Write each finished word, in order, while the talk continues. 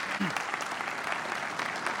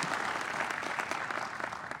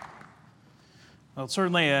Well, it's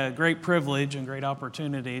certainly a great privilege and great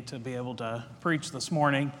opportunity to be able to preach this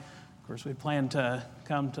morning. Of course, we plan to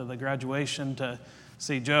come to the graduation to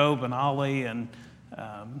see Job and Ollie and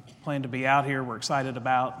plan to be out here. We're excited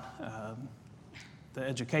about the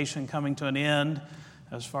education coming to an end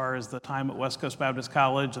as far as the time at West Coast Baptist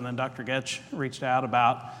College, and then Dr. Getch reached out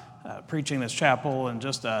about preaching this chapel, and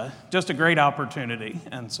just a great opportunity.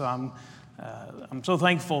 And so I'm so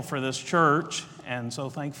thankful for this church and so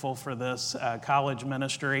thankful for this college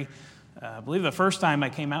ministry. I believe the first time I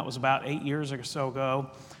came out was about 8 years or so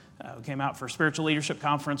ago. We came out for a spiritual leadership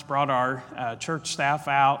conference, brought our church staff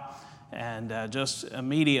out, and just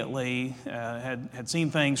immediately had seen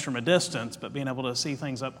things from a distance, but being able to see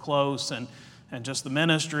things up close and just the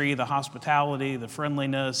ministry, the hospitality, the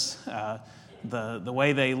friendliness, the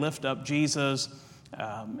way they lift up Jesus,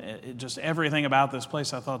 just everything about this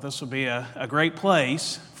place. I thought this would be a great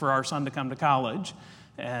place for our son to come to college.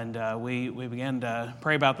 And we began to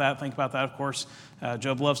pray about that, think about that. Of course,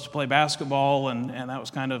 Job loves to play basketball, and that was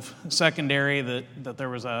kind of secondary that there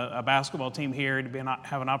was a basketball team here to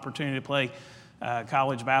have an opportunity to play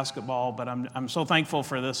college basketball. But I'm so thankful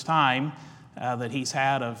for this time that he's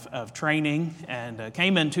had of training, and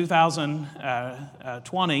came in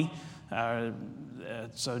 2020.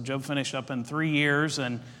 So Job finished up in 3 years,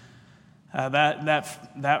 and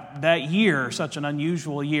that year, such an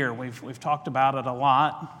unusual year. We've talked about it a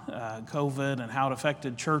lot, COVID and how it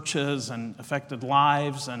affected churches and affected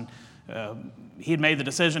lives. And he had made the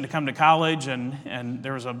decision to come to college, and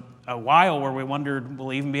there was a while where we wondered,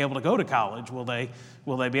 will he even be able to go to college? Will they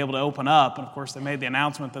be able to open up? And of course, they made the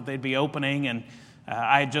announcement that they'd be opening, and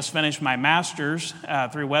I had just finished my master's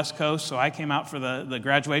through West Coast, so I came out for the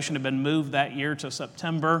graduation. Had been moved that year to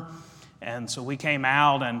September, and so we came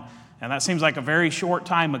out, and that seems like a very short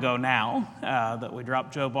time ago now that we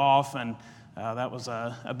dropped Job off, and that was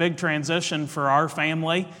a big transition for our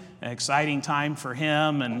family, an exciting time for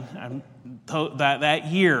him, and that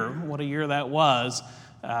year, what a year that was,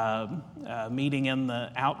 meeting in the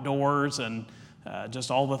outdoors and just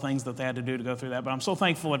all the things that they had to do to go through that. But I'm so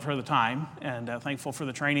thankful for the time, and thankful for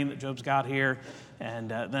the training that Job's got here. And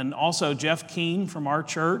then also Jeff Keene from our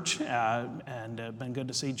church, and been good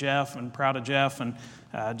to see Jeff, and proud of Jeff, and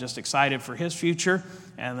just excited for his future.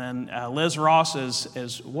 And then Liz Ross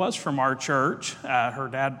was from our church. Her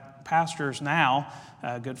dad pastors now,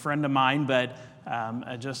 a good friend of mine, but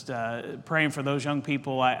just praying for those young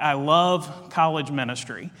people. I love college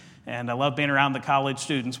ministry. And I love being around the college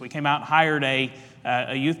students. We came out and hired a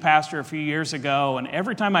youth pastor a few years ago, and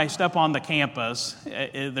every time I step on the campus,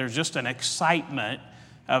 there's just an excitement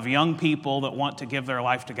of young people that want to give their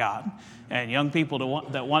life to God, and young people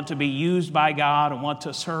that want to be used by God and want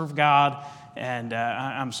to serve God. And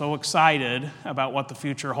I'm so excited about what the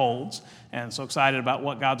future holds, and so excited about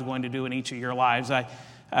what God's going to do in each of your lives. I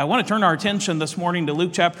want to turn our attention this morning to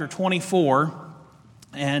Luke chapter 24.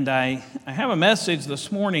 And I have a message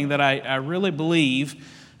this morning that I really believe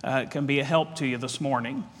can be a help to you this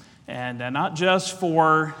morning. And not just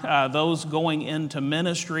for those going into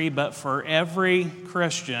ministry, but for every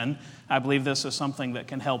Christian, I believe this is something that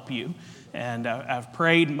can help you. And I've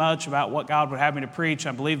prayed much about what God would have me to preach.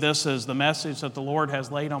 I believe this is the message that the Lord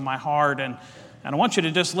has laid on my heart. And I want you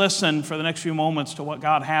to just listen for the next few moments to what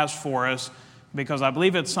God has for us, because I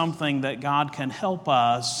believe it's something that God can help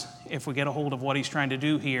us if we get a hold of what he's trying to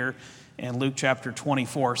do here in Luke chapter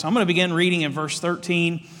 24. So I'm going to begin reading in verse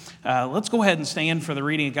 13. Let's go ahead and stand for the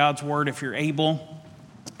reading of God's word if you're able.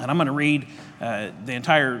 And I'm going to read the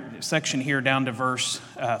entire section here down to verse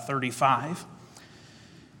 35.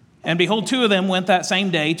 And behold, two of them went that same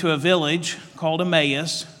day to a village called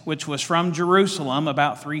Emmaus, which was from Jerusalem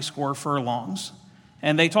about 80 furlongs.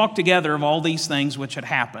 And they talked together of all these things which had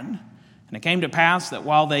happened. And it came to pass that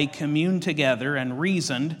while they communed together and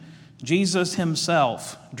reasoned, Jesus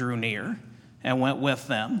himself drew near and went with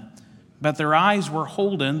them. But their eyes were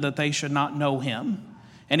holden that they should not know him.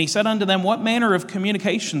 And he said unto them, What manner of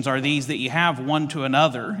communications are these that ye have one to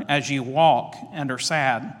another as ye walk and are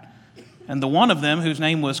sad? And the one of them, whose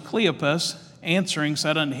name was Cleopas, answering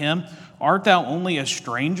said unto him, Art thou only a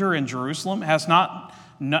stranger in Jerusalem? Hast not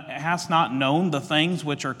known the things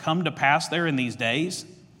which are come to pass there in these days?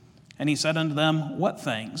 And he said unto them, What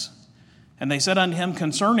things? And they said unto him,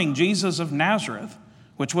 Concerning Jesus of Nazareth,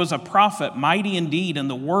 which was a prophet, mighty indeed in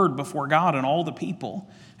the word before God and all the people,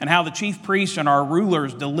 and how the chief priests and our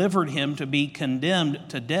rulers delivered him to be condemned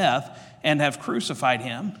to death and have crucified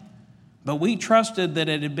him. But we trusted that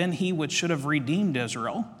it had been he which should have redeemed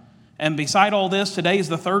Israel. And beside all this, today is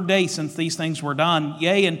the third day since these things were done.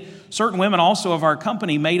 Yea, and certain women also of our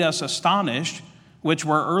company made us astonished, which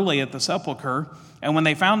were early at the sepulchre. And when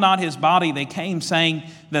they found not his body, they came, saying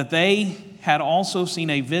that they had also seen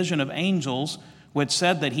a vision of angels, which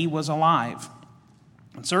said that he was alive.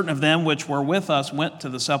 And certain of them which were with us went to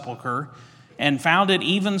the sepulchre, and found it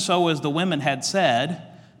even so as the women had said,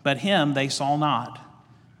 but him they saw not.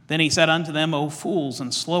 Then he said unto them, O fools,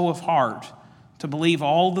 and slow of heart, to believe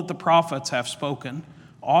all that the prophets have spoken.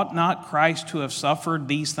 Ought not Christ to have suffered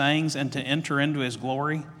these things, and to enter into his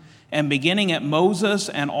glory? And beginning at Moses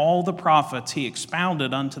and all the prophets, he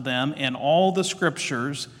expounded unto them in all the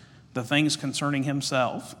scriptures the things concerning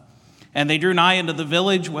himself. And they drew nigh unto the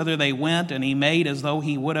village whither they went, and he made as though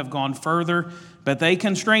he would have gone further. But they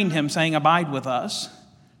constrained him, saying, Abide with us,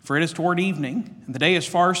 for it is toward evening, and the day is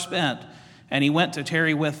far spent. And he went to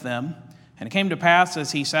tarry with them. And it came to pass,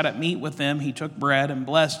 as he sat at meat with them, he took bread, and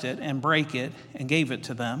blessed it, and brake it, and gave it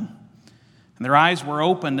to them. And their eyes were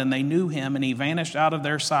opened, and they knew him, and he vanished out of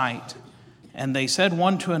their sight. And they said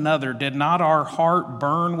one to another, Did not our heart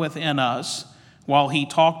burn within us, while he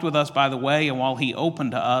talked with us by the way, and while he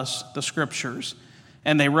opened to us the scriptures?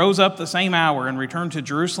 And they rose up the same hour, and returned to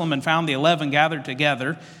Jerusalem, and found the 11 gathered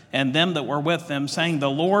together, and them that were with them, saying, The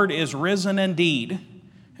Lord is risen indeed,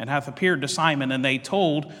 and hath appeared to Simon. And they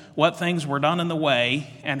told what things were done in the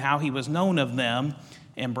way, and how he was known of them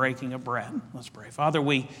in breaking of bread. Let's pray. Father,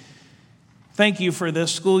 we thank you for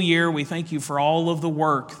this school year. We thank you for all of the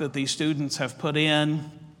work that these students have put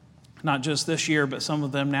in, not just this year, but some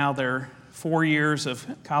of them now, their 4 years of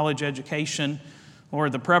college education.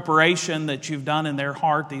 Lord, the preparation that you've done in their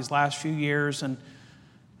heart these last few years. And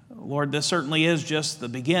Lord, this certainly is just the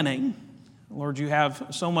beginning. Lord, you have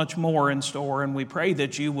so much more in store, and we pray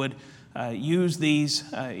that you would use these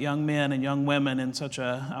young men and young women in such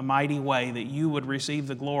a mighty way, that you would receive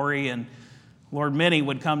the glory. And Lord, many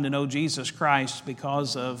would come to know Jesus Christ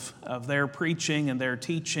because of their preaching and their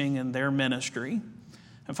teaching and their ministry.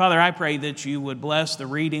 And Father, I pray that you would bless the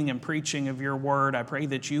reading and preaching of your word. I pray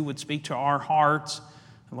that you would speak to our hearts.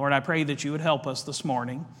 And Lord, I pray that you would help us this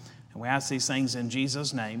morning. And we ask these things in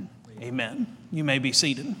Jesus' name. Amen. You may be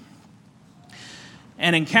seated.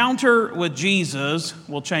 An encounter with Jesus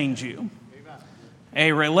will change you.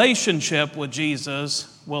 A relationship with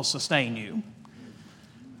Jesus will sustain you.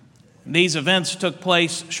 These events took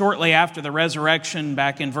place shortly after the resurrection,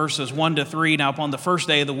 back in verses 1 to 3. Now, upon the first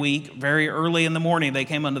day of the week, very early in the morning, they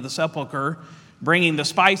came unto the sepulchre, bringing the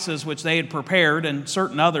spices which they had prepared, and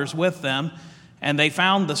certain others with them. And they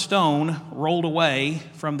found the stone rolled away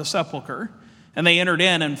from the sepulchre. And they entered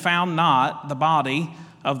in and found not the body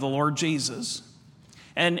of the Lord Jesus.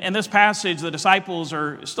 And in this passage, the disciples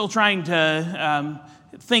are still trying to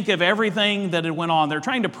think of everything that had went on. They're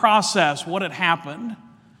trying to process what had happened.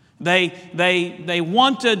 They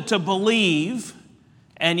wanted to believe,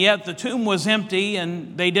 and yet the tomb was empty,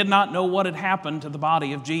 and they did not know what had happened to the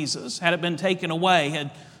body of Jesus. Had it been taken away?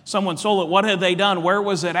 Had someone stole it? What had they done? Where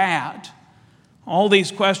was it at? All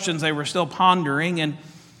these questions they were still pondering, and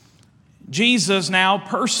Jesus now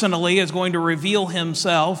personally is going to reveal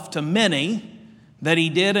himself to many that he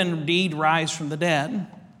did indeed rise from the dead.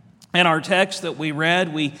 In our text that we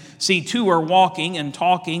read, we see two are walking and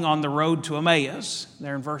talking on the road to Emmaus,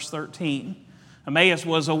 there in verse 13. Emmaus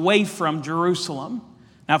was away from Jerusalem.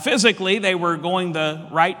 Now, physically, they were going the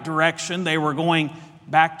right direction. They were going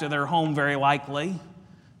back to their home, very likely.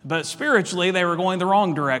 But spiritually, they were going the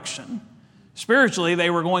wrong direction. Spiritually, they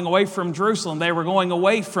were going away from Jerusalem. They were going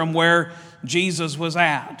away from where Jesus was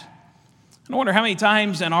at. I wonder how many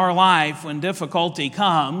times in our life, when difficulty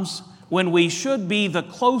comes, when we should be the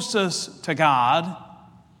closest to God,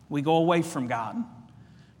 we go away from God.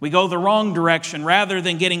 We go the wrong direction. Rather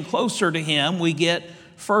than getting closer to him, we get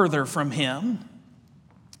further from him.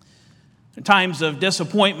 In times of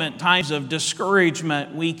disappointment, times of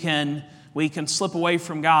discouragement, we can slip away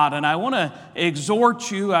from God. And I want to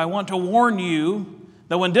exhort you, I want to warn you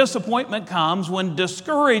that when disappointment comes, when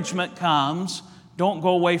discouragement comes, don't go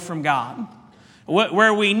away from God.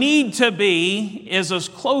 Where we need to be is as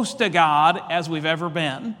close to God as we've ever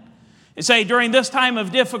been. You say, during this time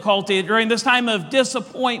of difficulty, during this time of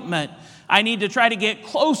disappointment, I need to try to get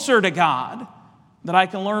closer to God, that I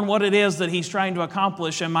can learn what it is that he's trying to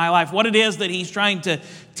accomplish in my life, what it is that he's trying to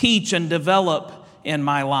teach and develop in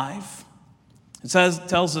my life. It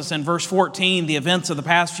tells us in verse 14, the events of the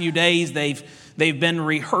past few days, they've been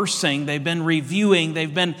rehearsing, they've been reviewing,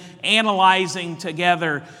 they've been analyzing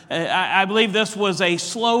together. I believe this was a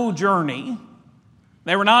slow journey.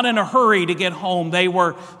 They were not in a hurry to get home. They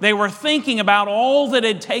were thinking about all that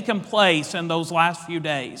had taken place in those last few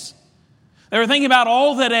days. They were thinking about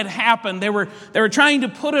all that had happened. They were trying to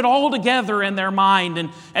put it all together in their mind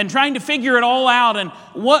and trying to figure it all out. And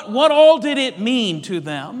what all did it mean to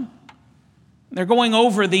them? They're going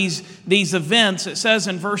over these events. It says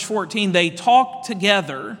in verse 14, they talked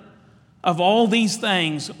together of all these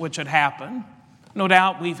things which had happened. No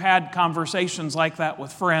doubt we've had conversations like that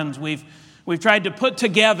with friends. We've tried to put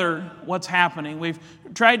together what's happening. We've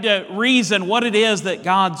tried to reason what it is that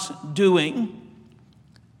God's doing.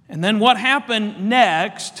 And then what happened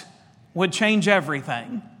next would change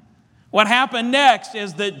everything. What happened next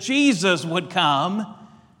is that Jesus would come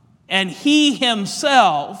and He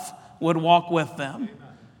Himself would walk with them.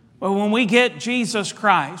 But when we get Jesus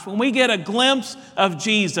Christ, when we get a glimpse of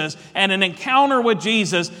Jesus and an encounter with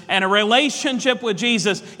Jesus and a relationship with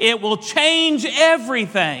Jesus, it will change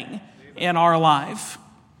everything in our life.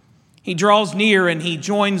 He draws near and He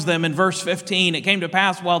joins them in verse 15. It came to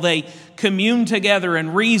pass while they communed together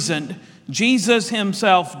and reasoned, Jesus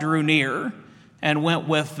Himself drew near and went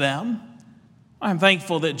with them. I'm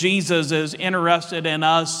thankful that Jesus is interested in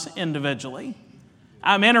us individually.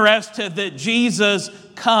 I'm interested that Jesus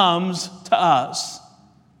comes to us.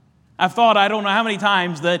 I've thought, I don't know how many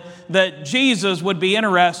times, that Jesus would be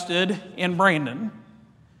interested in Brandon.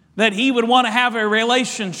 That He would want to have a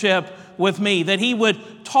relationship with me, that He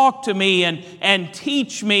would talk to me and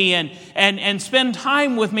teach me and spend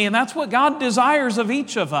time with me. And that's what God desires of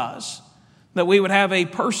each of us, that we would have a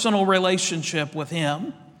personal relationship with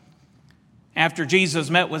Him. After Jesus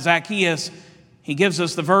met with Zacchaeus, He gives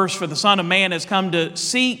us the verse, for the Son of Man has come to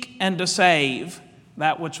seek and to save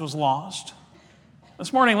that which was lost.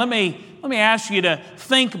 This morning, let me ask you to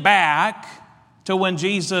think back to when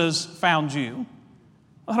Jesus found you.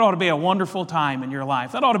 That ought to be a wonderful time in your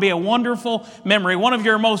life. That ought to be a wonderful memory, one of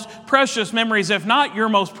your most precious memories, if not your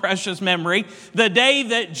most precious memory, the day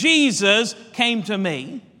that Jesus came to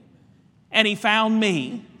me and He found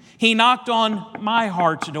me. He knocked on my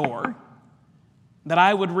heart's door, that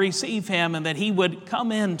I would receive Him and that He would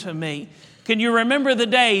come into me. Can you remember the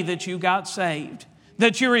day that you got saved?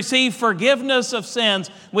 That you received forgiveness of sins?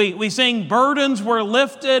 We sing, burdens were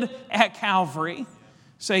lifted at Calvary.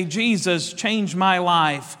 Say, Jesus changed my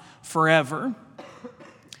life forever.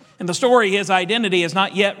 In the story, His identity is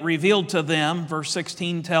not yet revealed to them. Verse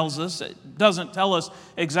 16 tells us. It doesn't tell us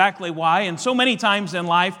exactly why. And so many times in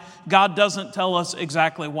life, God doesn't tell us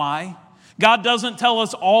exactly why. God doesn't tell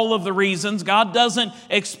us all of the reasons. God doesn't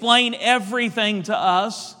explain everything to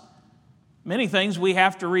us. Many things we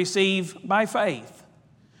have to receive by faith.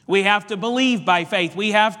 We have to believe by faith.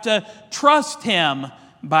 We have to trust Him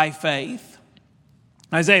by faith.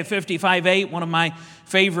 Isaiah 55:8, one of my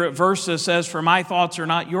favorite verses, says, for my thoughts are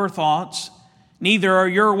not your thoughts, neither are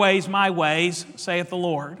your ways my ways, saith the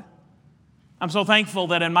Lord. I'm so thankful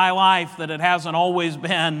that in my life that it hasn't always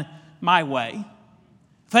been my way.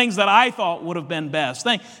 Things that I thought would have been best,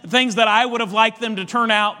 things that I would have liked them to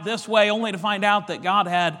turn out this way, only to find out that God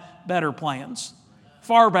had better plans,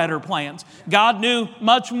 far better plans. God knew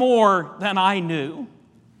much more than I knew.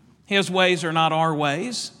 His ways are not our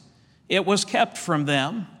ways. It was kept from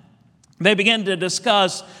them. They began to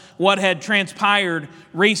discuss what had transpired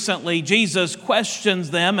recently. Jesus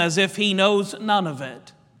questions them as if He knows none of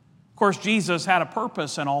it. Of course, Jesus had a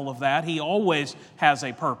purpose in all of that. He always has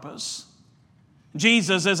a purpose.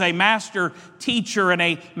 Jesus is a master teacher and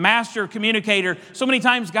a master communicator. So many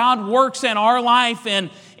times God works in our life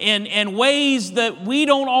in ways that we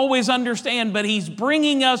don't always understand, but He's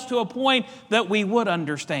bringing us to a point that we would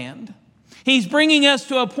understand. He's bringing us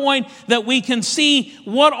to a point that we can see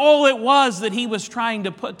what all it was that He was trying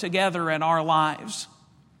to put together in our lives.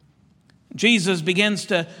 Jesus begins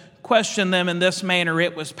to question them in this manner.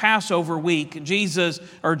 It was Passover week. Jews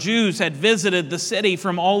had visited the city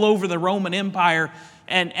from all over the Roman Empire,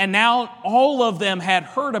 and now all of them had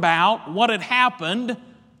heard about what had happened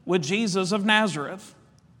with Jesus of Nazareth.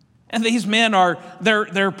 And these men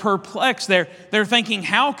they're perplexed. They're thinking,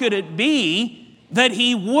 how could it be that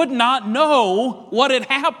He would not know what had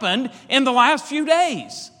happened in the last few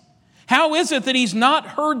days? How is it that He's not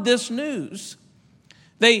heard this news?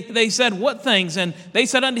 They said, what things? And they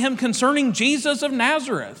said unto Him, concerning Jesus of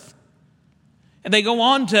Nazareth. And they go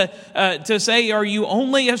on to say, are you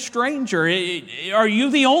only a stranger? Are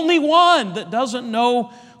you the only one that doesn't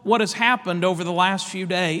know what has happened over the last few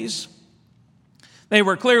days? They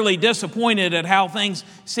were clearly disappointed at how things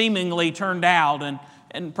seemingly turned out.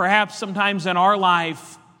 And perhaps sometimes in our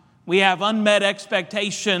life, we have unmet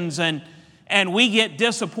expectations and we get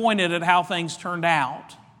disappointed at how things turned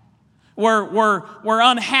out. We're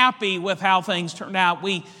unhappy with how things turned out.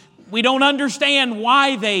 We don't understand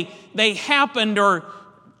why they happened or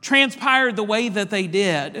transpired the way that they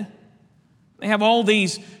did. They have all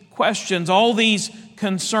these questions, all these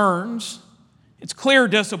concerns. It's clear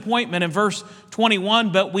disappointment in verse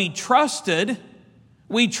 21, but we trusted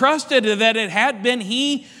that it had been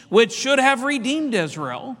He which should have redeemed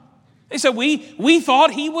Israel. They said, we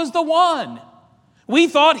thought He was the one. We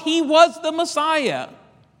thought He was the Messiah.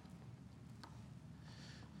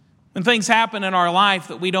 When things happen in our life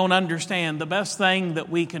that we don't understand, the best thing that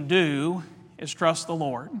we can do is trust the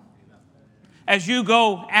Lord. As you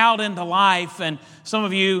go out into life, and some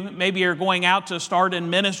of you maybe are going out to start in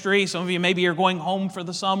ministry, some of you maybe are going home for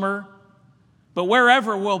the summer, but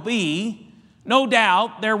wherever we'll be, no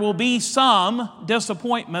doubt there will be some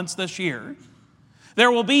disappointments this year.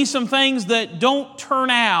 There will be some things that don't turn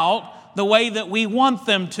out the way that we want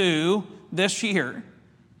them to this year.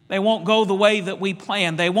 They won't go the way that we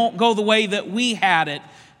planned. They won't go the way that we had it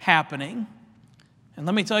happening. And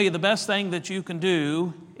let me tell you, the best thing that you can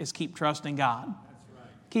do is keep trusting God. That's right.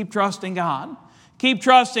 Keep trusting God. Keep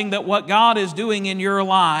trusting that what God is doing in your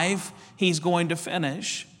life, He's going to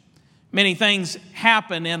finish. Many things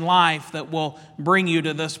happen in life that will bring you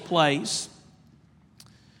to this place.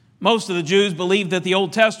 Most of the Jews believed that the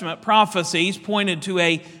Old Testament prophecies pointed to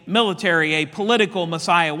a military, a political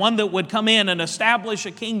Messiah, one that would come in and establish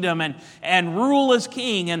a kingdom and rule as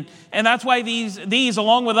king. And that's why these,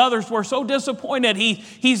 along with others, were so disappointed.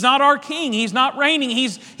 He's not our king. He's not reigning.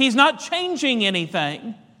 He's not changing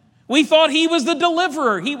anything. We thought He was the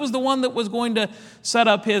deliverer. He was the one that was going to set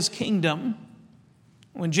up His kingdom.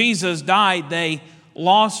 When Jesus died, they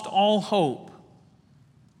lost all hope.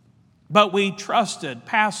 But we trusted,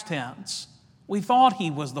 past tense. We thought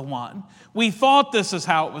He was the one. We thought this is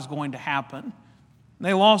how it was going to happen.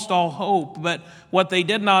 They lost all hope, but what they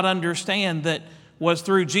did not understand that was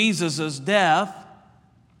through Jesus' death,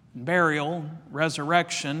 burial,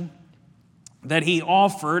 resurrection, that He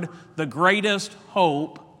offered the greatest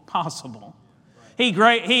hope possible. He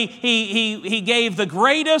gave the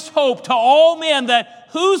greatest hope to all men, that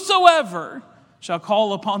whosoever shall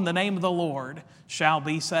call upon the name of the Lord shall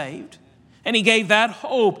be saved. And He gave that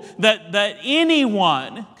hope that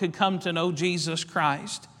anyone could come to know Jesus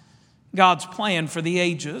Christ, God's plan for the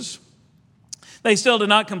ages. They still did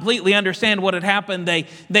not completely understand what had happened.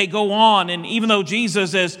 They go on, and even though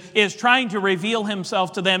Jesus is trying to reveal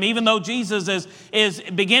Himself to them, even though Jesus is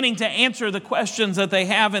beginning to answer the questions that they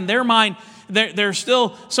have in their mind, they're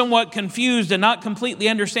still somewhat confused and not completely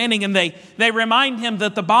understanding. And they remind Him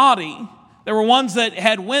that the body, there were ones that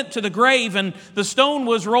had went to the grave and the stone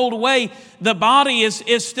was rolled away. The body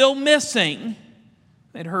is still missing.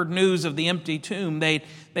 They'd heard news of the empty tomb. They'd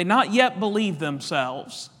not yet believed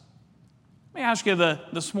themselves. Let me ask you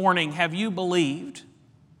this morning, have you believed?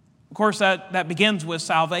 Of course, that begins with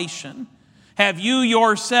salvation. Have you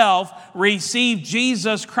yourself received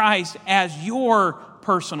Jesus Christ as your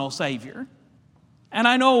personal Savior? And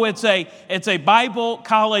I know it's a Bible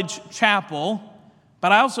college chapel,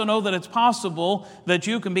 but I also know that it's possible that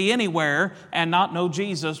you can be anywhere and not know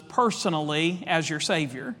Jesus personally as your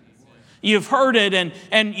Savior. You've heard it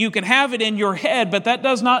and you can have it in your head, but that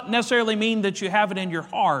does not necessarily mean that you have it in your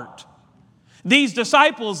heart. These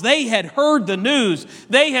disciples, they had heard the news.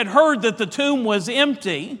 They had heard that the tomb was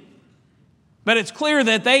empty, but it's clear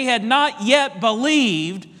that they had not yet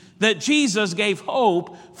believed that Jesus gave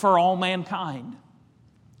hope for all mankind.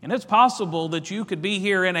 And it's possible that you could be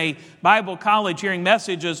here in a Bible college hearing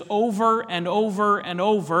messages over and over and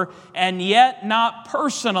over, and yet not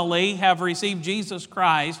personally have received Jesus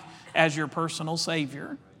Christ as your personal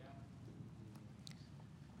Savior.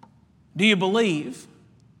 Do you believe?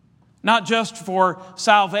 Not just for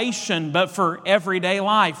salvation, but for everyday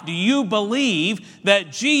life. Do you believe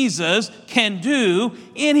that Jesus can do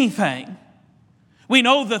anything? We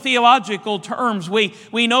know the theological terms. We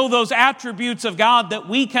know those attributes of God that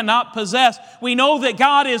we cannot possess. We know that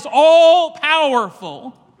God is all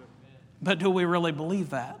powerful. But do we really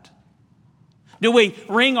believe that? Do we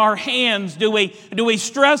wring our hands? Do we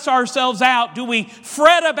stress ourselves out? Do we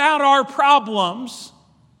fret about our problems?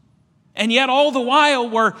 And yet all the while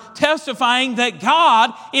we're testifying that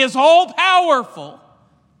God is all powerful.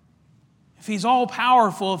 If He's all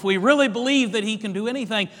powerful, if we really believe that He can do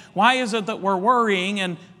anything, why is it that we're worrying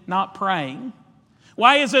and not praying?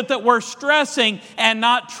 Why is it that we're stressing and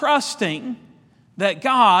not trusting that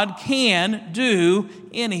God can do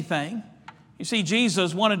anything? You see,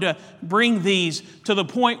 Jesus wanted to bring these to the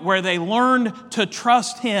point where they learned to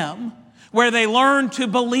trust Him, where they learn to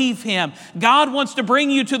believe Him. God wants to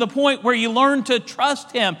bring you to the point where you learn to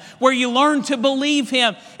trust Him, where you learn to believe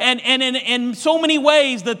Him. And in so many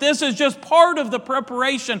ways that this is just part of the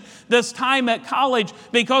preparation this time at college,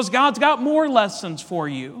 because God's got more lessons for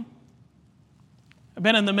you. I've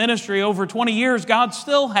been in the ministry over 20 years. God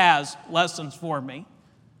still has lessons for me.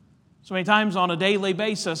 So many times on a daily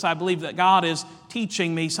basis, I believe that God is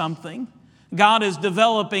teaching me something. God is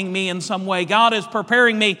developing me in some way. God is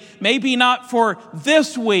preparing me, maybe not for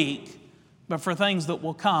this week, but for things that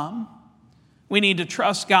will come. We need to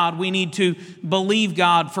trust God. We need to believe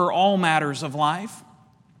God for all matters of life.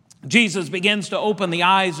 Jesus begins to open the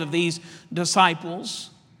eyes of these disciples.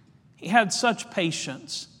 He had such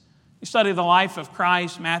patience. You study the life of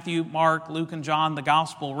Christ, Matthew, Mark, Luke, and John, the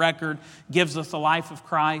gospel record gives us the life of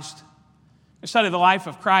Christ. We study the life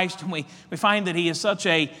of Christ, and we find that he is such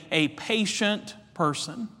a patient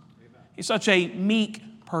person. He's such a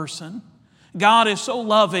meek person. God is so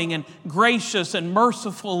loving and gracious and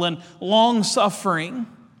merciful and long-suffering.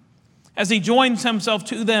 As he joins himself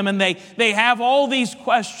to them, and they have all these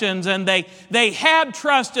questions, and they had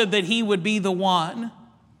trusted that he would be the one.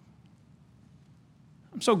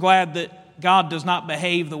 I'm so glad that God does not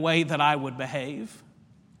behave the way that I would behave.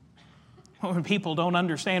 When people don't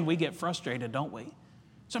understand, we get frustrated, don't we?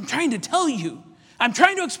 So I'm trying to tell you. I'm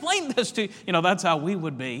trying to explain this to you. That's how we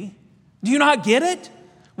would be. Do you not get it?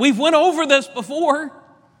 We've went over this before.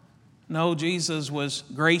 No, Jesus was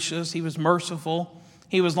gracious. He was merciful.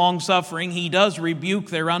 He was long-suffering. He does rebuke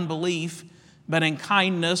their unbelief, but in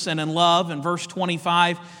kindness and in love. In verse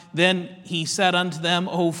 25, then he said unto them,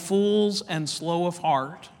 O fools and slow of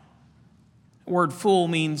heart. The word fool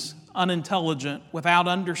means unintelligent, without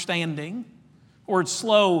understanding. The word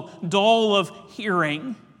slow, dull of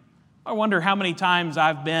hearing. I wonder how many times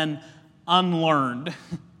I've been unlearned.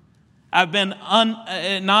 I've been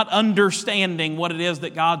not understanding what it is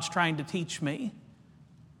that God's trying to teach me.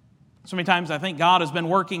 So many times I think God has been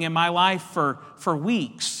working in my life for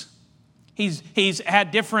weeks. He's had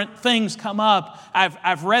different things come up.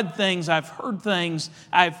 I've read things, I've heard things,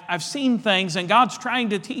 I've seen things, and God's trying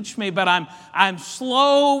to teach me, but I'm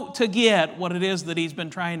slow to get what it is that he's been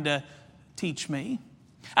trying to teach me.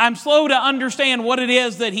 I'm slow to understand what it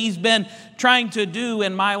is that he's been trying to do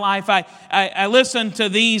in my life. I listen to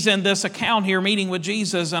these in this account here, meeting with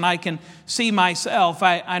Jesus, and I can see myself.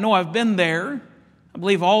 I know I've been there. I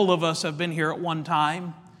believe all of us have been here at one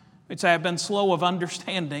time. We'd say I've been slow of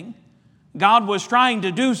understanding. God was trying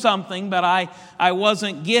to do something, but I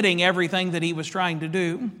wasn't getting everything that he was trying to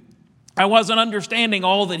do. I wasn't understanding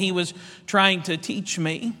all that he was trying to teach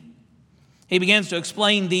me. He begins to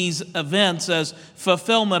explain these events as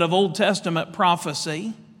fulfillment of Old Testament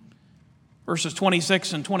prophecy. Verses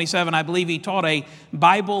 26 and 27, I believe he taught a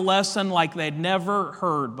Bible lesson like they'd never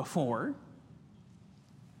heard before.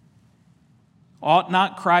 Ought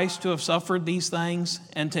not Christ to have suffered these things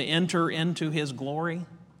and to enter into his glory?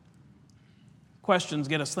 Questions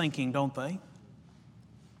get us thinking, don't they?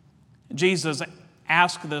 Jesus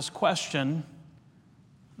asked this question.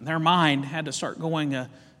 Their mind had to start going a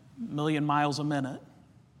million miles a minute.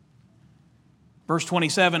 Verse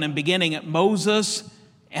 27, and beginning at Moses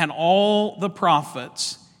and all the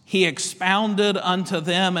prophets, he expounded unto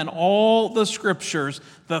them in all the scriptures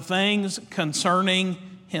the things concerning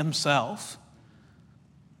himself.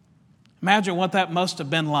 Imagine what that must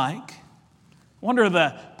have been like. I wonder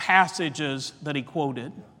the passages that he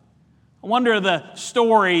quoted. I wonder the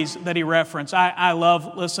stories that he referenced. I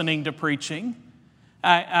love listening to preaching.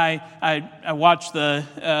 I watched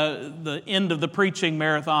the end of the preaching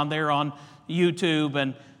marathon there on YouTube,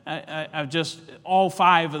 and I just, all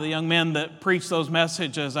five of the young men that preached those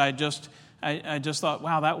messages, I just thought,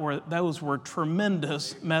 wow, those were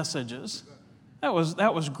tremendous messages. That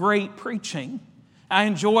was great preaching. I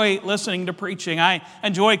enjoy listening to preaching. I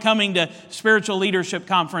enjoy coming to spiritual leadership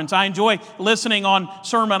conference. I enjoy listening on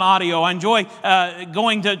sermon audio. I enjoy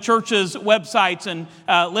going to churches' websites and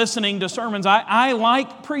listening to sermons. I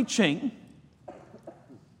like preaching.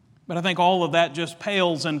 But I think all of that just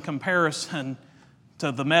pales in comparison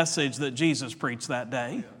to the message that Jesus preached that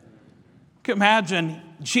day. You can imagine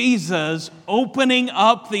Jesus opening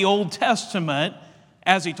up the Old Testament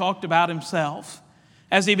as he talked about himself,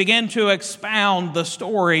 as he began to expound the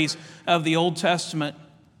stories of the Old Testament.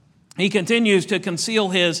 He continues to conceal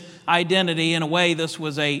his identity. In a way, this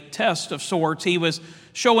was a test of sorts. He was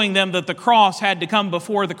showing them that the cross had to come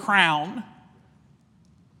before the crown.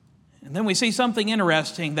 And then we see something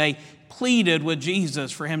interesting. They pleaded with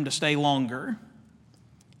Jesus for him to stay longer.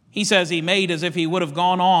 He says he made as if he would have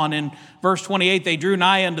gone on. In verse 28, they drew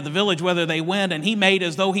nigh unto the village whither they went, and he made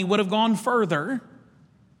as though he would have gone further.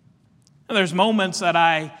 And there's moments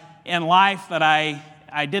in life that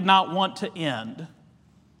I did not want to end.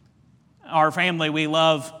 Our family, we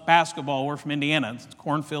love basketball. We're from Indiana. It's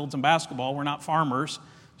cornfields and basketball. We're not farmers,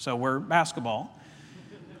 so we're basketball.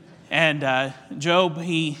 And Job,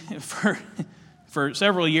 For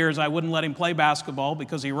several years, I wouldn't let him play basketball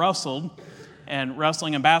because he wrestled, and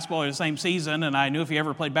wrestling and basketball are the same season, and I knew if he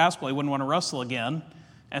ever played basketball, he wouldn't want to wrestle again,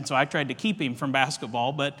 and so I tried to keep him from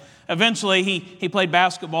basketball. But eventually, he played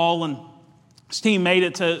basketball, and his team made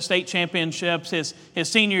it to state championships. His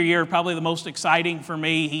senior year, probably the most exciting for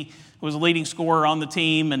me. He was a leading scorer on the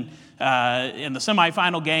team, and in the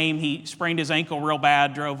semifinal game, he sprained his ankle real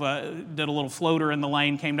bad, did a little floater in the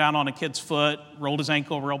lane, came down on a kid's foot, rolled his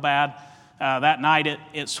ankle real bad. That night,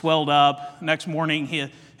 it swelled up. Next morning,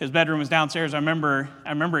 his bedroom was downstairs. I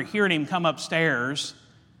remember hearing him come upstairs,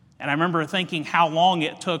 and I remember thinking how long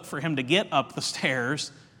it took for him to get up the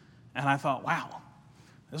stairs. And I thought, wow,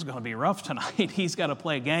 this is going to be rough tonight. He's got to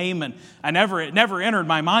play a game. And it never entered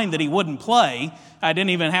my mind that he wouldn't play. I didn't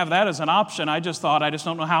even have that as an option. I just thought, I just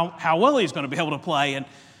don't know how well he's going to be able to play.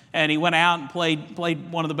 And he went out and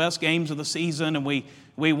played one of the best games of the season, and we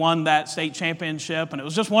won that state championship. And it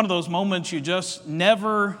was just one of those moments you just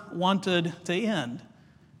never wanted to end.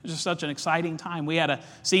 It was just such an exciting time. We had a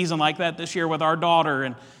season like that this year with our daughter,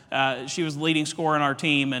 and she was the leading scorer in our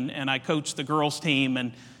team, and I coached the girls' team,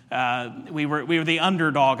 and we were the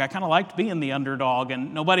underdog. I kind of liked being the underdog,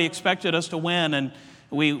 and nobody expected us to win, and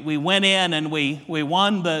we went in and we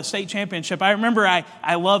won the state championship. I remember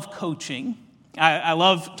I love coaching. I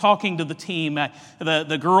love talking to the team,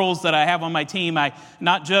 the girls that I have on my team.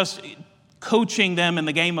 Not just coaching them in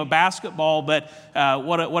the game of basketball, but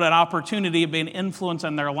what an opportunity of being influence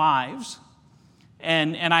in their lives.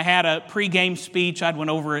 And I had a pregame speech. I'd went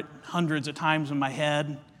over it hundreds of times in my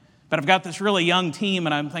head. But I've got this really young team,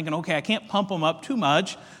 and I'm thinking, okay, I can't pump them up too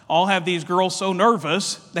much. I'll have these girls so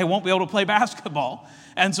nervous they won't be able to play basketball.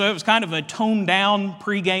 And so it was kind of a toned-down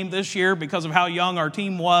pregame this year because of how young our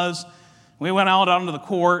team was. We went out onto the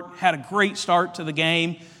court, had a great start to the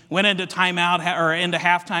game, went into timeout or into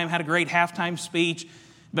halftime, had a great halftime speech.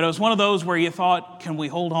 But it was one of those where you thought, can we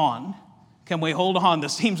hold on? Can we hold on?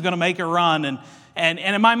 This team's going to make a run. And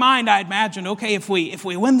in my mind, I imagined, okay, if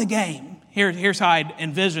we win the game, here's how I'd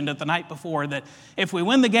envisioned it the night before, that if we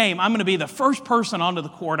win the game, I'm going to be the first person onto the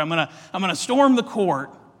court. I'm going to storm the court.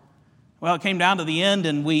 Well, it came down to the end,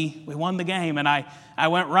 and we won the game. And I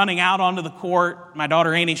went running out onto the court. My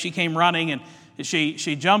daughter, Annie, she came running, and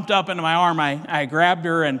she jumped up into my arm. I grabbed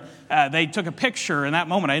her, and they took a picture in that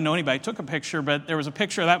moment. I didn't know anybody took a picture, but there was a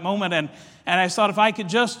picture of that moment. And I thought if I could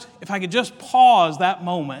just pause that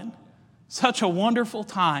moment, such a wonderful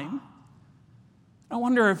time. I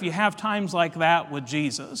wonder if you have times like that with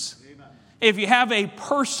Jesus. Amen. If you have a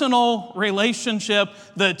personal relationship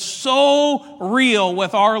that's so real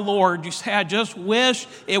with our Lord, you say, I just wish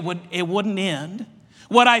it wouldn't end.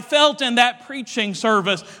 What I felt in that preaching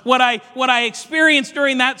service, what I experienced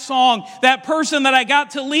during that song, that person that I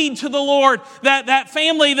got to lead to the Lord, that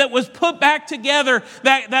family that was put back together,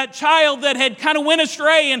 that child that had kind of went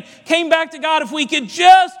astray and came back to God, if we could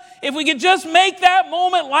just make that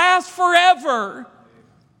moment last forever.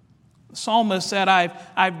 The psalmist said,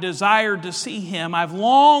 I've desired to see him. I've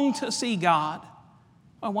longed to see God.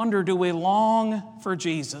 I wonder, do we long for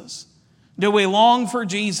Jesus? Do we long for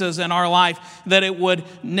Jesus in our life, that it would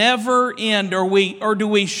never end, or do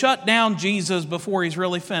we shut down Jesus before he's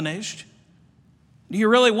really finished? Do you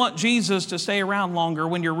really want Jesus to stay around longer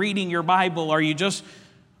when you're reading your Bible? Are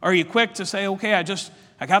you quick to say, okay,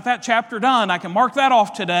 I got that chapter done, I can mark that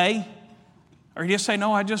off today? Or you just say,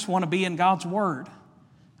 no, I just want to be in God's Word.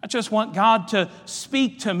 I just want God to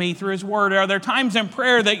speak to me through His Word. Are there times in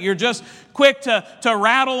prayer that you're just quick to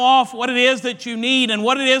rattle off what it is that you need and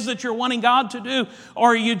what it is that you're wanting God to do?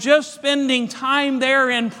 Or are you just spending time there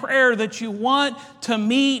in prayer that you want to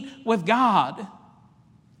meet with God?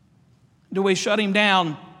 Do we shut Him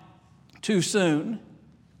down too soon?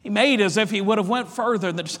 He made as if He would have went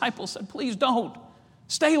further. The disciples said, please don't.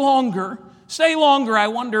 Stay longer. Stay longer. I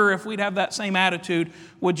wonder if we'd have that same attitude.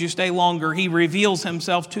 Would you stay longer? He reveals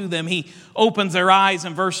himself to them. He opens their eyes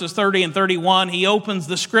in verses 30 and 31. He opens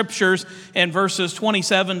the scriptures in verses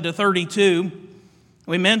 27 to 32.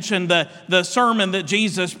 We mentioned the sermon that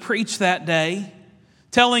Jesus preached that day,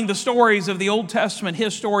 telling the stories of the Old Testament,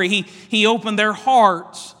 his story. He opened their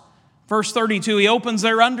hearts. Verse 32, he opens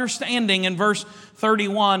their understanding in verse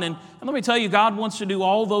 31. And let me tell you, God wants to do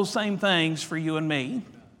all those same things for you and me.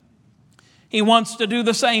 He wants to do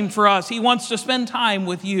the same for us. He wants to spend time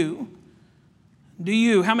with you. Do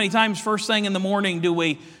you? How many times first thing in the morning do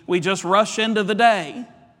we just rush into the day?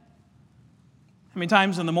 How many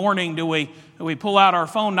times in the morning do we pull out our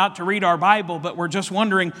phone not to read our Bible, but we're just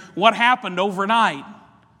wondering what happened overnight?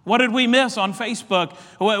 What did we miss on Facebook?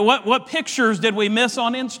 What pictures did we miss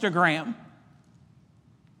on Instagram?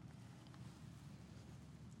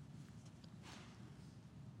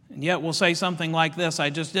 And yet we'll say something like this: I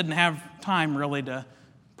just didn't have time really to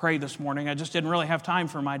pray this morning. I just didn't really have time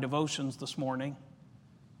for my devotions this morning.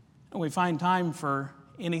 And we find time for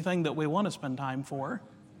anything that we want to spend time for.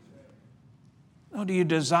 Oh, do you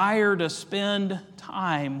desire to spend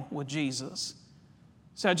time with Jesus?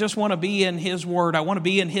 So I just want to be in His Word. I want to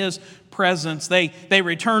be in His presence. They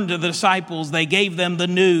returned to the disciples. They gave them the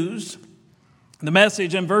news. The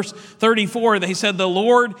message in verse 34, they said, "The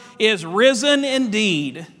Lord is risen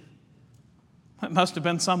indeed." It must have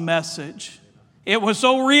been some message. It was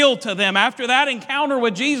so real to them. After that encounter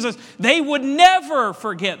with Jesus, they would never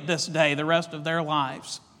forget this day the rest of their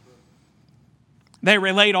lives. They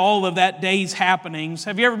relate all of that day's happenings.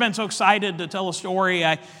 Have you ever been so excited to tell a story?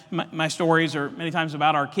 My stories are many times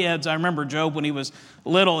about our kids. I remember Job when he was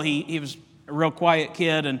little. He was a real quiet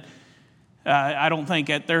kid, and I don't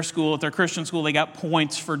think at their school, at their Christian school, they got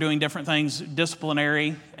points for doing different things,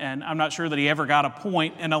 disciplinary, and I'm not sure that he ever got a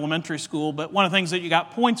point in elementary school, but one of the things that you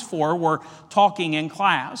got points for were talking in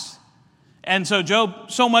class. And so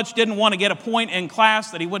Job so much didn't want to get a point in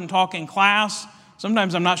class that he wouldn't talk in class.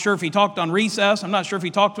 Sometimes I'm not sure if he talked on recess. I'm not sure if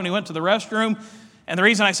he talked when he went to the restroom. And the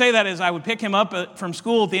reason I say that is I would pick him up from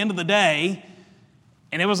school at the end of the day,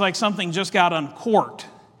 and it was like something just got uncorked.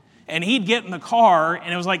 And he'd get in the car,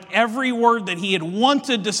 and it was like every word that he had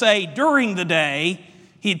wanted to say during the day,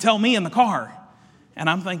 he'd tell me in the car. And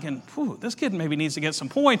I'm thinking, this kid maybe needs to get some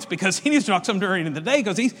points because he needs to talk some during the day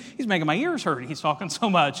because he's making my ears hurt. He's talking so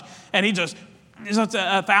much. And he just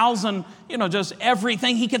 1,000, just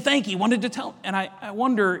everything he could think he wanted to tell. And I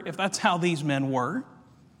wonder if that's how these men were.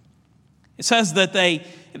 It says that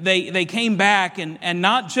they came back and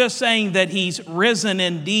not just saying that he's risen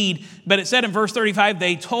indeed, but it said in verse 35,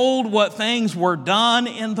 they told what things were done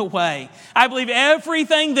in the way. I believe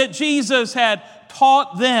everything that Jesus had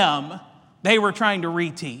taught them, they were trying to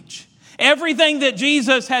reteach. Everything that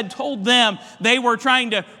Jesus had told them, they were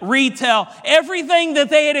trying to retell. Everything that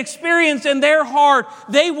they had experienced in their heart,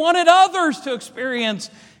 they wanted others to experience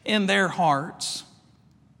in their hearts.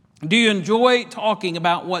 Do you enjoy talking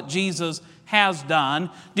about what Jesus has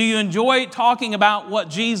done? Do you enjoy talking about what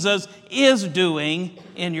Jesus is doing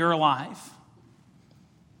in your life?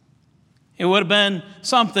 It would have been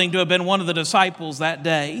something to have been one of the disciples that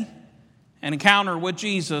day. An encounter with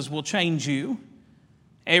Jesus will change you.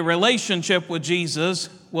 A relationship with Jesus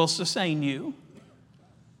will sustain you.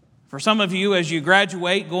 For some of you, as you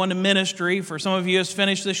graduate, go into ministry. For some of you, as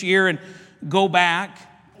finish this year and go back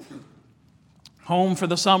home for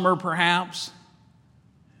the summer, perhaps,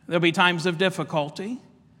 there'll be times of difficulty.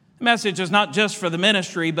 The message is not just for the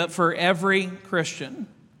ministry, but for every Christian.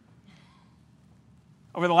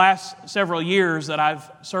 Over the last several years that I've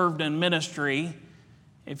served in ministry,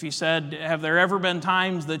 if you said, have there ever been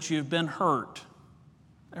times that you've been hurt?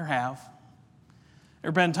 There have. There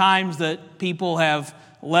have been times that people have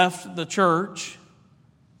left the church.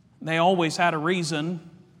 They always had a reason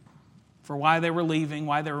for why they were leaving,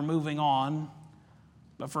 why they were moving on.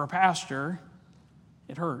 But for a pastor,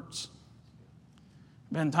 it hurts.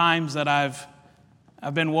 There have been times that I've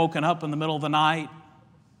been woken up in the middle of the night,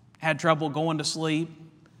 had trouble going to sleep,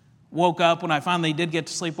 woke up when I finally did get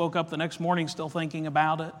to sleep, woke up the next morning still thinking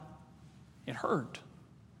about it. It hurt.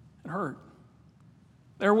 It hurt.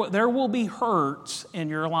 There will be hurts in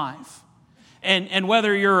your life. And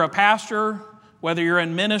whether you're a pastor, whether you're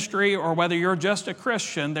in ministry, or whether you're just a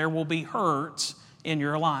Christian, there will be hurts in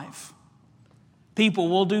your life. People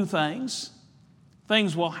will do things.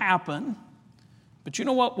 Things will happen. But you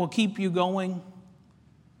know what will keep you going?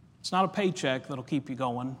 It's not a paycheck that'll keep you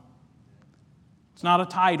going. It's not a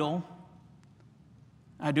title.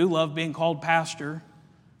 I do love being called pastor.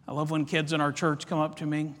 I love when kids in our church come up to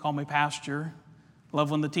me and call me pastor. I love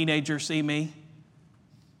when the teenagers see me,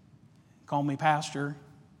 call me pastor.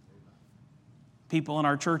 People in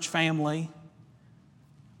our church family.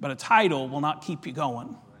 But a title will not keep you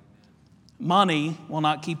going. Money will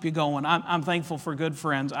not keep you going. I'm thankful for good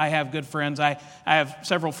friends. I have good friends. I have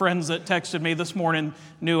several friends that texted me this morning,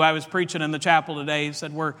 knew I was preaching in the chapel today,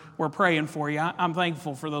 said, we're praying for you. I'm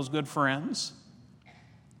thankful for those good friends.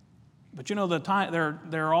 But you know, there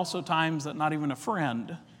are also times that not even a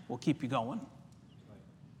friend will keep you going.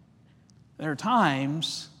 There are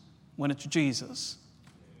times when it's Jesus.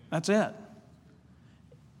 That's it.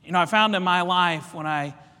 You know, I found in my life when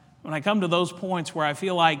I come to those points where I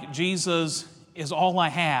feel like Jesus is all I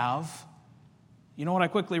have, you know what I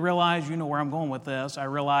quickly realize? You know where I'm going with this. I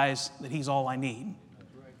realize that He's all I need.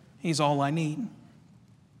 He's all I need.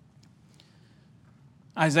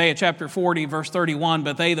 Isaiah chapter 40, verse 31,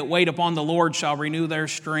 but they that wait upon the Lord shall renew their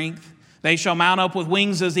strength. They shall mount up with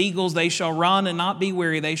wings as eagles. They shall run and not be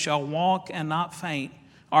weary. They shall walk and not faint.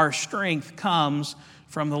 our strength comes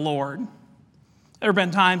from the Lord. There have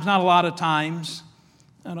been times, not a lot of times,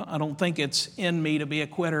 I don't think it's in me to be a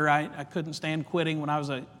quitter. I couldn't stand quitting when I was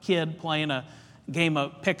a kid playing a game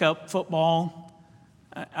of pickup football.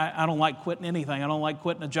 I don't like quitting anything. I don't like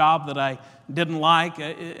quitting a job that I didn't like.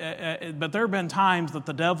 But there have been times that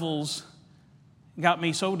the devil's got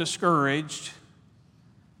me so discouraged.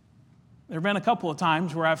 There have been a couple of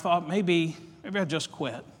times where I've thought maybe I'll just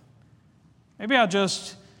quit. Maybe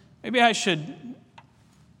I should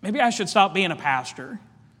stop being a pastor.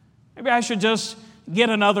 Maybe I should just get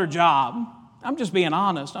another job. I'm just being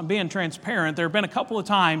honest. I'm being transparent. There have been a couple of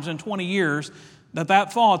times in 20 years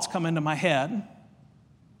that thought's come into my head.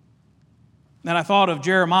 Then I thought of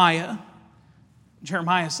Jeremiah.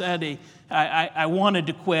 Jeremiah said I wanted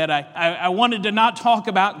to quit. I wanted to not talk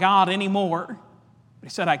about God anymore. But he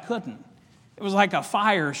said I couldn't. It was like a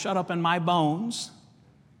fire shut up in my bones.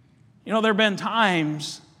 You know, there have been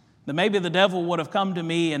times that maybe the devil would have come to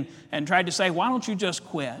me and tried to say, why don't you just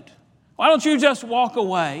quit? Why don't you just walk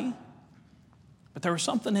away? But there was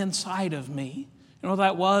something inside of me. You know what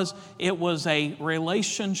that was? It was a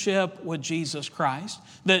relationship with Jesus Christ.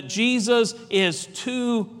 That Jesus is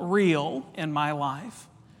too real in my life.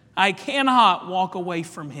 I cannot walk away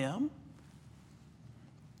from Him.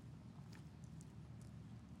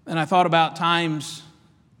 And I thought about times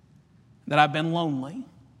that I've been lonely.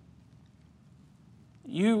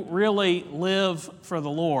 You really live for the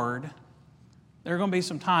Lord, there are going to be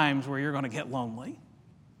some times where you're going to get lonely.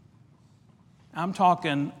 I'm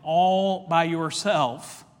talking all by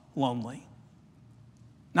yourself lonely.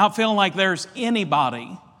 Not feeling like there's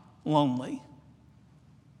anybody lonely.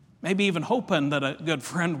 Maybe even hoping that a good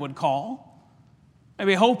friend would call.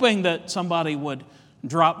 Maybe hoping that somebody would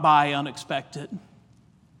drop by unexpected.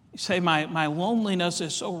 You say, my loneliness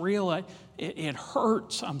is so real, it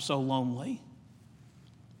hurts. I'm so lonely.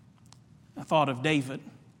 I thought of David.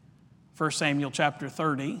 1 Samuel chapter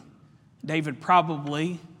 30. David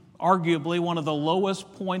probably, arguably, one of the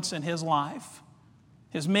lowest points in his life.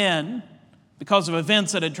 His men, because of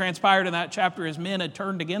events that had transpired in that chapter, his men had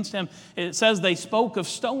turned against him. It says they spoke of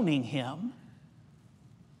stoning him.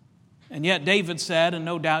 And yet David said, and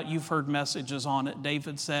no doubt you've heard messages on it,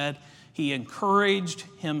 David said he encouraged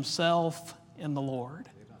himself in the Lord.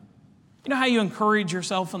 You know how you encourage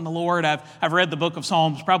yourself in the Lord? I've read the book of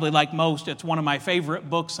Psalms, probably like most. It's one of my favorite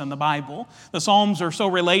books in the Bible. The Psalms are so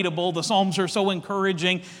relatable. The Psalms are so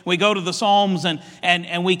encouraging. We go to the Psalms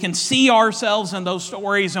and we can see ourselves in those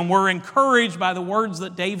stories, and we're encouraged by the words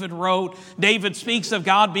that David wrote. David speaks of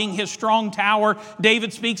God being his strong tower.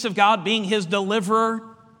 David speaks of God being his deliverer.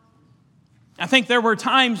 I think there were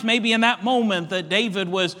times maybe in that moment that David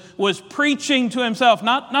was preaching to himself,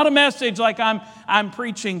 not a message like I'm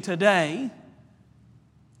preaching today,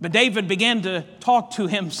 but David began to talk to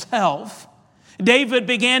himself. David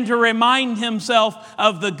began to remind himself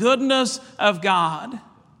of the goodness of God.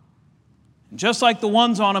 Just like the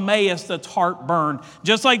ones on Emmaus that's heart burned,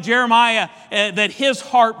 just like Jeremiah that his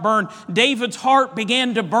heart burned, David's heart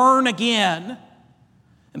began to burn again.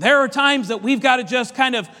 And there are times that we've got to just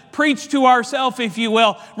kind of preach to ourselves, if you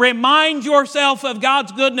will. Remind yourself of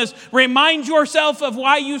God's goodness. Remind yourself of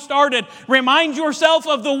why you started. Remind yourself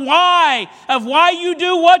of the why, of why you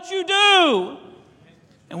do what you do.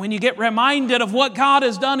 And when you get reminded of what God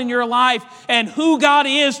has done in your life and who God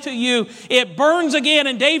is to you, it burns again.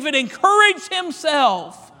 And David encouraged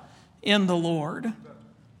himself in the Lord.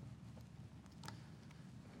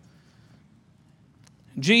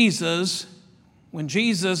 When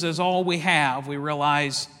Jesus is all we have, we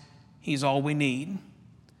realize He's all we need.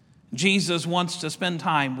 Jesus wants to spend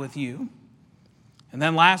time with you. And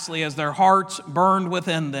then lastly, as their hearts burned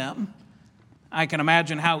within them, I can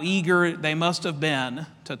imagine how eager they must have been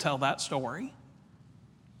to tell that story.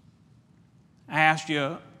 I asked you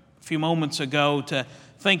a few moments ago to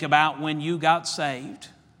think about when you got saved.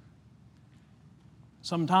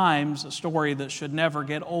 Sometimes a story that should never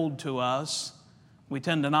get old to us, we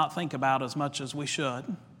tend to not think about as much as we should.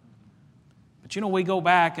 But you know, we go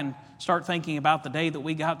back and start thinking about the day that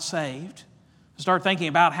we got saved. Start thinking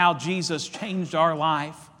about how Jesus changed our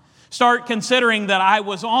life. Start considering that I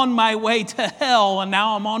was on my way to hell and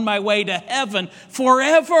now I'm on my way to heaven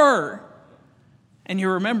forever. And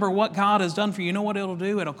you remember what God has done for you. You know what it'll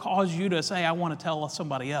do? It'll cause you to say, I want to tell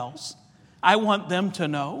somebody else. I want them to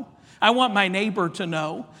know. I want my neighbor to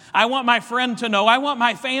know. I want my friend to know. I want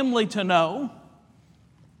my family to know.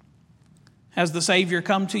 Has the Savior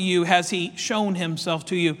come to you? Has He shown Himself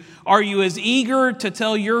to you? Are you as eager to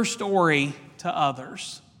tell your story to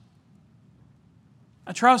others?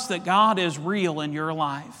 I trust that God is real in your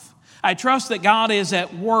life. I trust that God is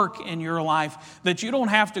at work in your life, that you don't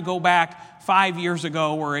have to go back 5 years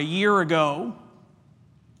ago or a year ago,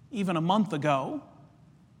 even a month ago.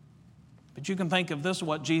 But you can think of this is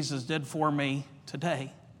what Jesus did for me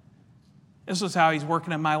today. This is how he's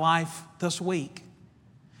working in my life this week.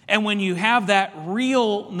 And when you have that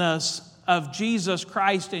realness of Jesus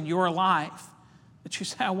Christ in your life, that you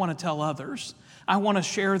say, I want to tell others. I want to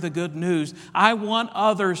share the good news. I want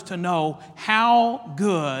others to know how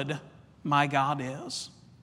good my God is.